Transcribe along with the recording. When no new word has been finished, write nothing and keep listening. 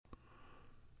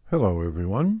Hello,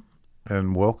 everyone,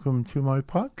 and welcome to my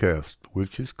podcast,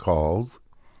 which is called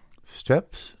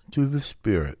Steps to the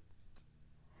Spirit.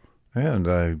 And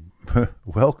I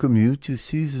welcome you to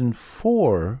Season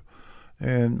 4,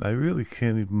 and I really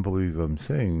can't even believe I'm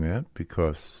saying that,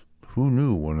 because who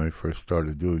knew when I first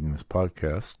started doing this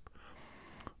podcast?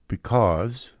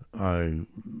 Because I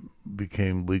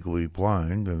became legally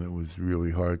blind, and it was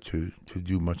really hard to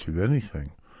do much of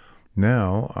anything.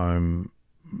 Now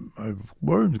I've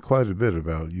learned quite a bit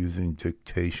about using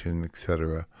dictation,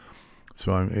 etc.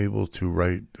 So I'm able to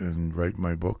write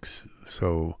my books.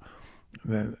 But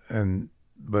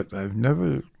I've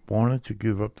never wanted to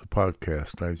give up the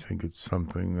podcast. I think it's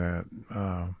something that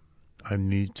I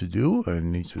need to do, I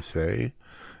need to say,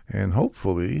 and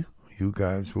hopefully you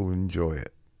guys will enjoy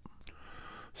it.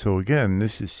 So again,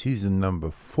 this is season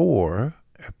number 4,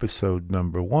 episode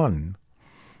number 1.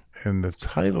 And the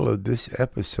title of this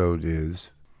episode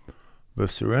is The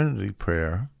Serenity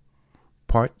Prayer,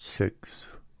 Part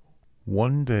 6,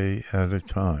 One Day at a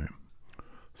Time.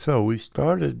 So we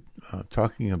started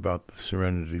talking about the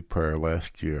Serenity Prayer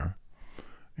last year,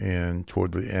 and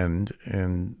toward the end,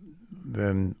 and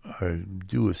then I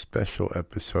do a special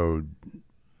episode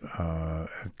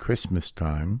at Christmas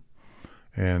time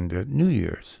and at New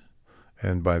Year's.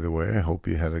 And by the way, I hope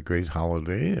you had a great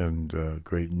holiday and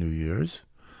great New Year's.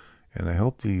 And I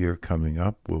hope the year coming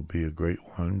up will be a great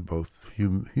one, both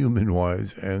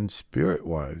human-wise and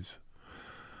spirit-wise.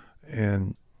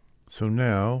 And so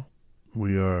now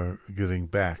we are getting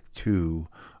back to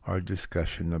our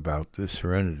discussion about the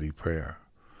Serenity Prayer.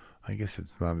 I guess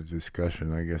it's not a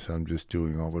discussion. I guess I'm just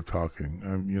doing all the talking.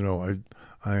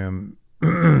 I am.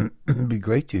 It'd be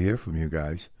great to hear from you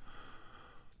guys.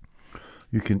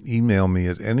 You can email me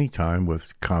at any time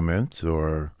with comments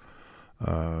or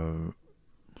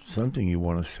something you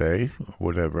want to say,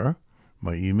 whatever.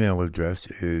 My email address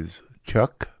is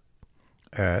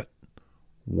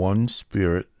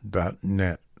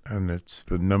chuck@onespirit.net, and it's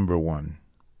the number 1.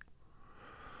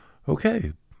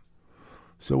 Okay,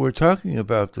 so we're talking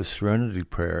about the Serenity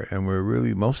Prayer, and we're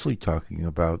really mostly talking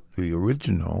about the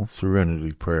original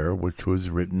Serenity Prayer, which was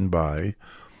written by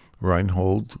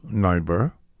Reinhold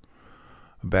Niebur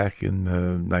back in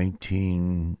the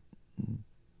 1920s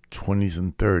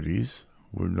and 30s.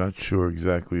 We're not sure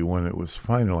exactly when it was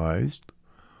finalized,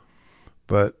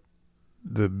 but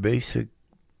the basic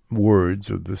words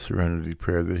of the Serenity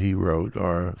Prayer that he wrote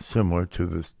are similar to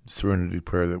the Serenity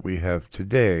Prayer that we have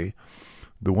today.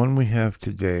 The one we have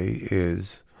today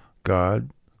is,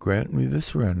 God, grant me the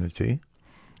serenity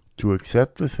to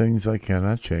accept the things I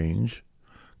cannot change,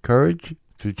 courage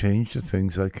to change the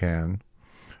things I can,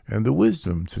 and the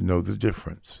wisdom to know the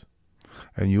difference.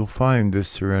 And you'll find this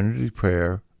Serenity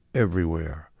Prayer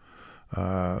everywhere.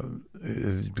 It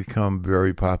has become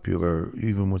very popular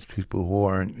even with people who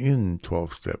aren't in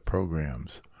 12-step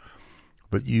programs.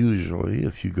 But usually,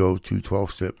 if you go to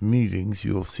 12-step meetings,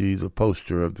 you'll see the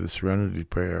poster of the Serenity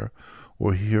Prayer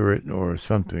or hear it or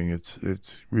something.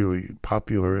 It's really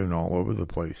popular and all over the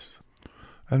place.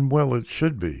 And well, it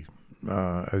should be,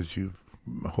 as you've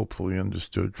hopefully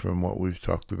understood from what we've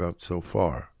talked about so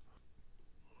far.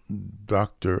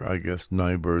 Dr.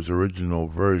 Niebur's original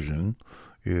version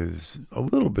is a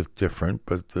little bit different,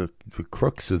 but the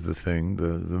crux of the thing,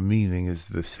 the meaning is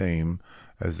the same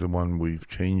as the one we've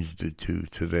changed it to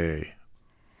today.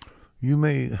 You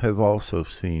may have also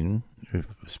seen,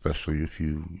 especially if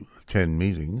you attend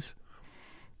meetings,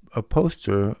 a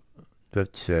poster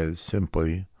that says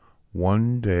simply,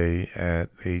 "One day at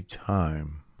a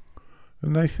time."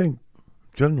 And I think,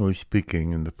 generally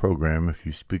speaking, in the program, if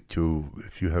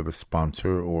you have a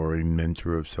sponsor or a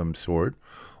mentor of some sort,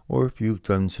 or if you've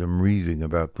done some reading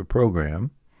about the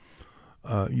program,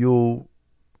 you'll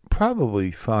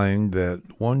probably find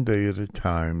that one day at a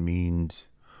time means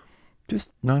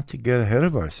just not to get ahead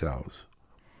of ourselves.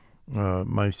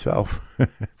 Myself,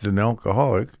 as an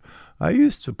alcoholic, I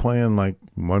used to plan like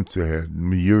months ahead,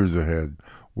 years ahead,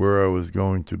 where I was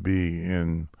going to be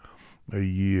in a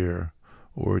year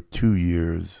or 2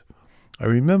 years. I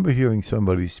remember hearing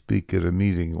somebody speak at a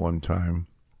meeting one time,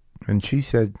 and she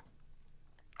said,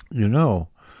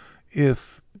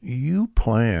 if you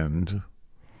planned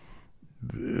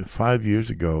 5 years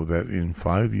ago that in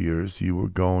 5 years you were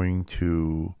going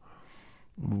to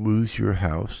lose your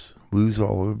house, lose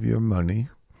all of your money,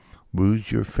 lose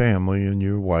your family and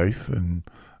your wife and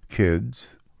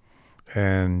kids,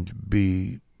 and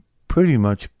be pretty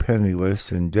much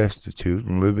penniless and destitute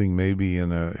and living maybe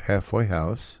in a halfway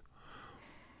house,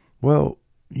 well,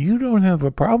 you don't have a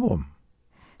problem,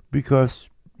 because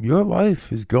your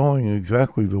life is going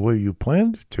exactly the way you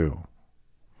planned it to.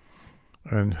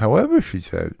 And however, she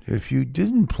said, if you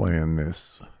didn't plan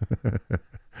this,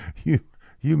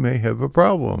 you may have a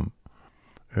problem.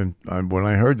 And when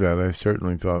I heard that, I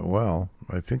certainly thought, well,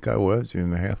 I think I was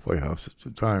in a halfway house at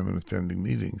the time and attending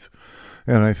meetings.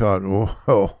 And I thought,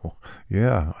 oh,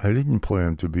 yeah, I didn't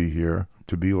plan to be here,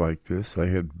 to be like this. I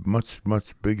had much,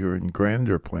 much bigger and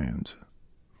grander plans.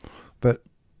 But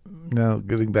now,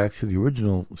 getting back to the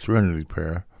original Serenity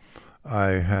Prayer,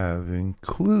 I have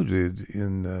included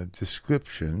in the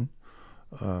description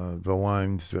the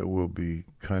lines that we'll be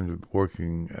kind of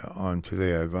working on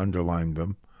today. I've underlined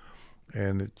them.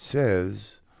 And it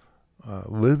says,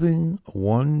 living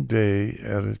one day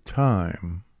at a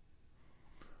time,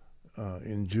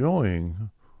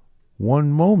 enjoying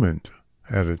one moment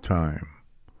at a time.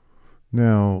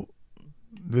 Now,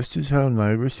 this is how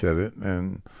Niebur said it,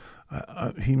 and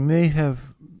he may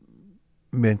have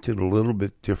meant it a little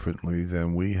bit differently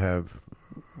than we have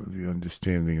the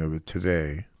understanding of it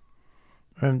today.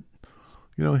 And,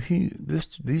 you know,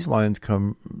 these lines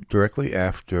come directly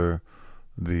after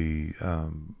the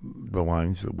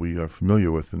lines that we are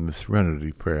familiar with in the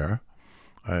Serenity Prayer.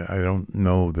 I don't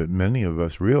know that many of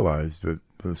us realize that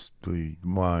the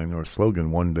line or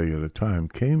slogan, one day at a time,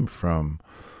 came from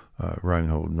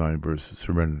Reinhold Niebur's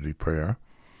Serenity Prayer.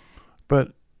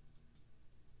 But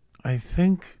I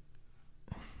think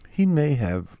he may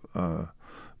have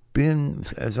been,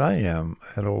 as I am,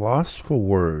 at a loss for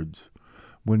words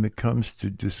when it comes to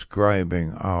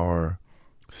describing our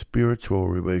spiritual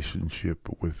relationship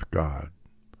with God.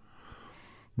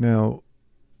 Now,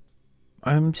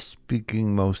 I'm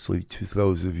speaking mostly to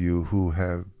those of you who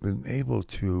have been able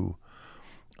to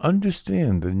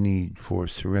understand the need for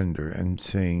surrender and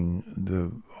saying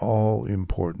the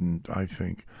all-important, I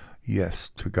think, yes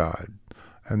to God.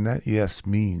 And that yes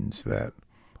means that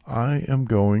I am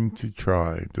going to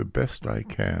try the best I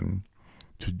can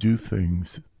to do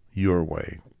things your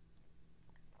way,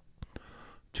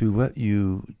 to let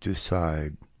you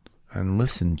decide and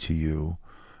listen to you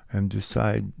and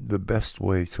decide the best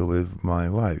way to live my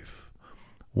life,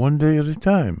 one day at a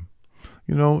time.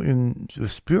 You know, in the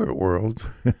spirit world,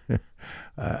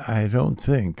 I don't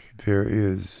think there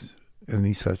is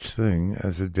any such thing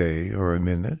as a day or a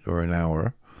minute or an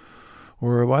hour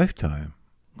or a lifetime.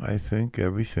 I think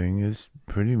everything is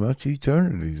pretty much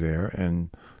eternity there, and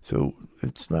so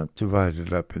it's not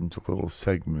divided up into little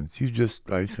segments. You just,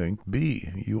 I think,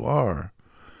 you are.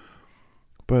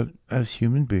 But as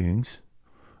human beings,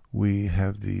 we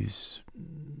have these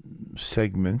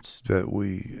segments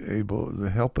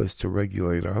that help us to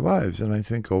regulate our lives, and I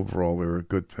think overall they're a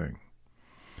good thing.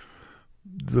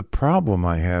 The problem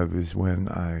I have is when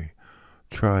I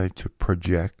try to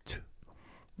project,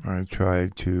 I try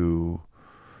to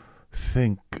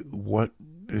think what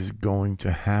is going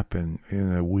to happen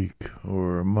in a week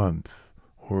or a month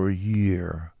or a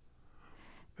year.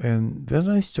 And then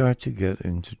I start to get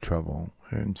into trouble.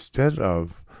 Instead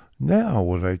of, now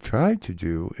what I try to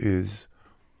do is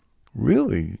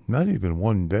really not even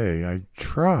one day. I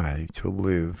try to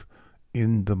live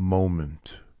in the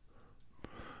moment.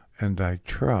 And I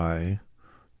try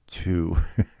to,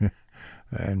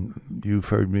 and you've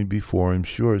heard me before, I'm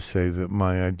sure, say that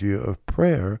my idea of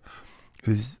prayer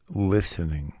is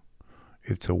listening.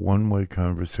 It's a one-way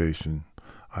conversation.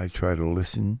 I try to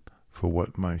listen for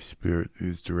what my spirit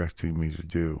is directing me to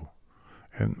do.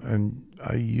 And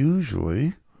I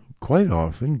usually, quite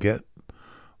often, get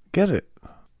it.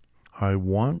 I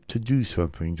want to do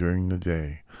something during the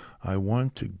day. I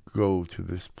want to go to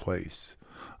this place.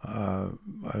 And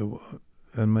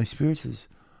my spirit says,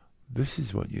 this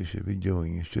is what you should be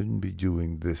doing. You shouldn't be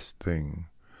doing this thing.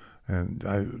 And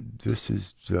this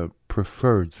is the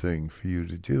preferred thing for you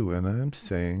to do. And I'm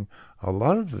saying a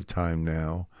lot of the time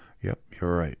now, yep,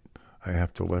 you're right. I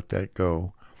have to let that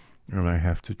go. And I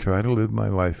have to try to live my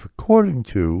life according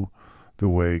to the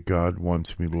way God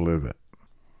wants me to live it.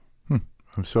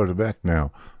 I'm sort of back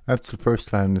now. That's the first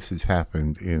time this has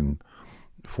happened in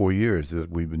 4 years that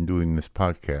we've been doing this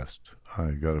podcast.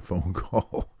 I got a phone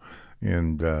call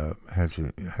and had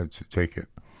to take it.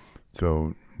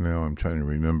 So now I'm trying to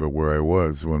remember where I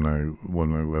was when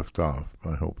I left off.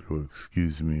 I hope you'll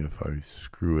excuse me if I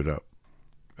screw it up.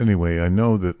 Anyway, I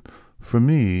know that for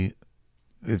me,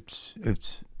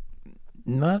 it's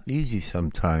not easy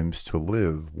sometimes to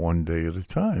live one day at a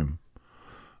time.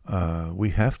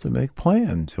 We have to make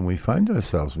plans, and we find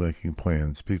ourselves making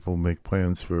plans. People make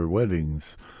plans for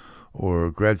weddings or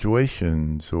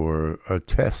graduations or a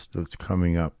test that's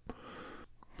coming up.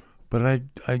 But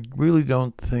I really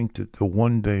don't think that the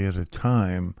one day at a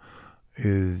time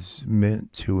is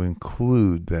meant to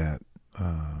include that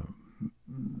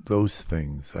those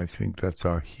things. I think that's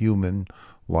our human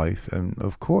life. And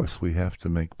of course, we have to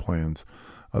make plans.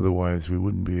 Otherwise, we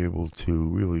wouldn't be able to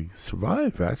really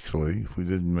survive, actually, if we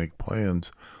didn't make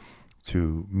plans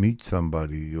to meet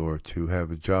somebody or to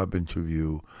have a job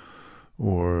interview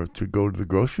or to go to the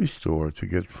grocery store to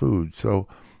get food. So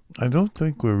I don't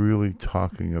think we're really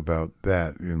talking about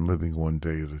that in living one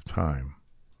day at a time.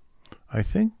 I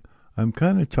think I'm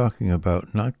kind of talking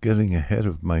about not getting ahead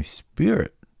of my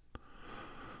spirit.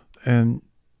 And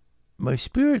my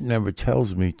spirit never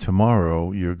tells me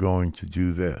tomorrow you're going to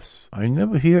do this. I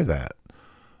never hear that.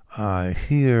 I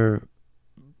hear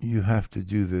you have to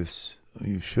do this,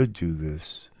 you should do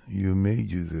this, you may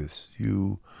do this,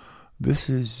 this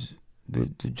is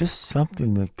just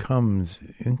something that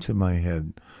comes into my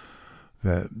head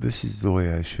that this is the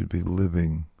way I should be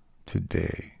living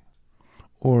today.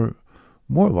 Or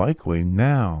more likely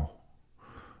now.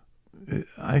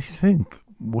 I think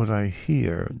what I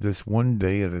hear, this one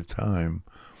day at a time,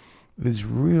 is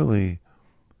really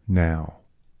now.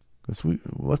 Because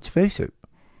let's face it,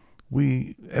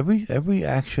 every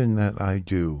action that I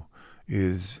do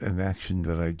is an action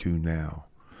that I do now.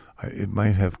 It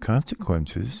might have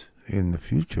consequences in the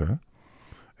future,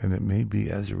 and it may be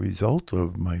as a result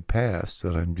of my past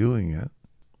that I'm doing it.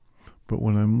 But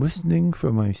when I'm listening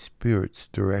for my spirit's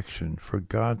direction, for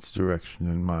God's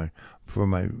direction for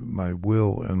my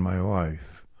will and my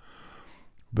life,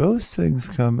 those things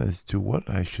come as to what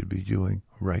I should be doing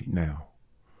right now.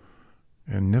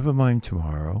 And never mind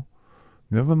tomorrow,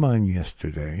 never mind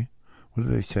yesterday. What do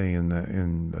they say in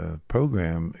the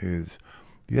program is,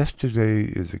 yesterday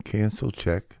is a canceled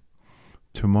check,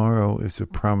 tomorrow is a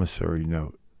promissory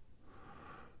note.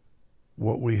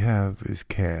 What we have is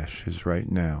cash, is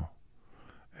right now.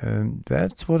 And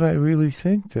that's what I really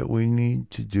think that we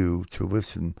need to do, to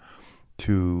listen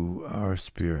to our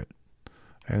spirit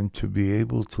and to be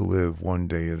able to live one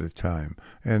day at a time.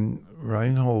 And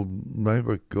Reinhold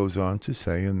Niebur goes on to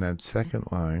say in that second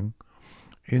line,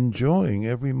 enjoying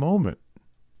every moment.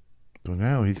 So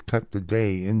now he's cut the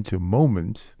day into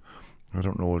moments. I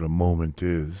don't know what a moment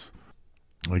is.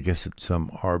 I guess it's some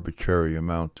arbitrary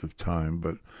amount of time,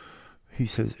 but he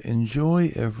says,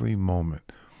 enjoy every moment.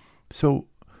 So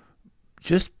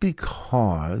just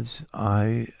because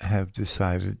I have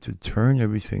decided to turn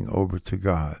everything over to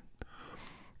God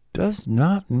does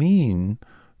not mean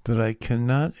that I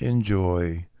cannot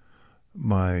enjoy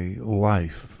my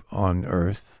life on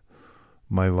earth,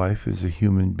 my life as a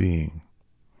human being.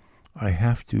 I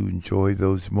have to enjoy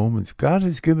those moments. God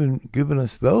has given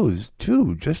us those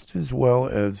too, just as well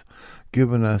as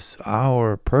given us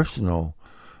our personal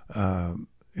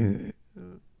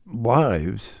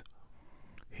lives.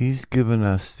 He's given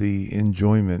us the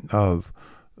enjoyment of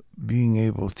being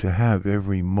able to have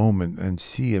every moment and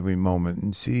see every moment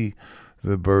and see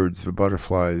the birds, the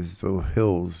butterflies, the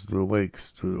hills, the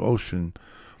lakes, the ocean.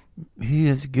 He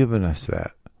has given us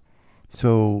that.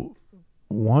 So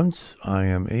once I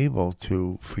am able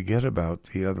to forget about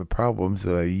the other problems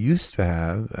that I used to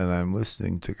have and I'm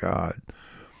listening to God,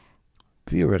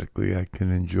 theoretically I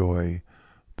can enjoy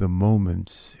the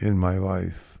moments in my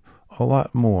life a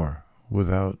lot more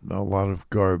without a lot of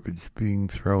garbage being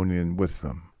thrown in with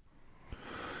them.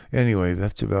 Anyway,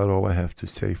 that's about all I have to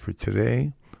say for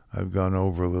today. I've gone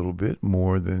over a little bit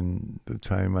more than the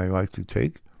time I like to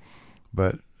take,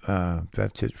 but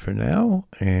that's it for now,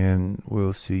 and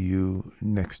we'll see you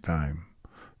next time.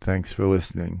 Thanks for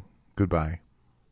listening. Goodbye.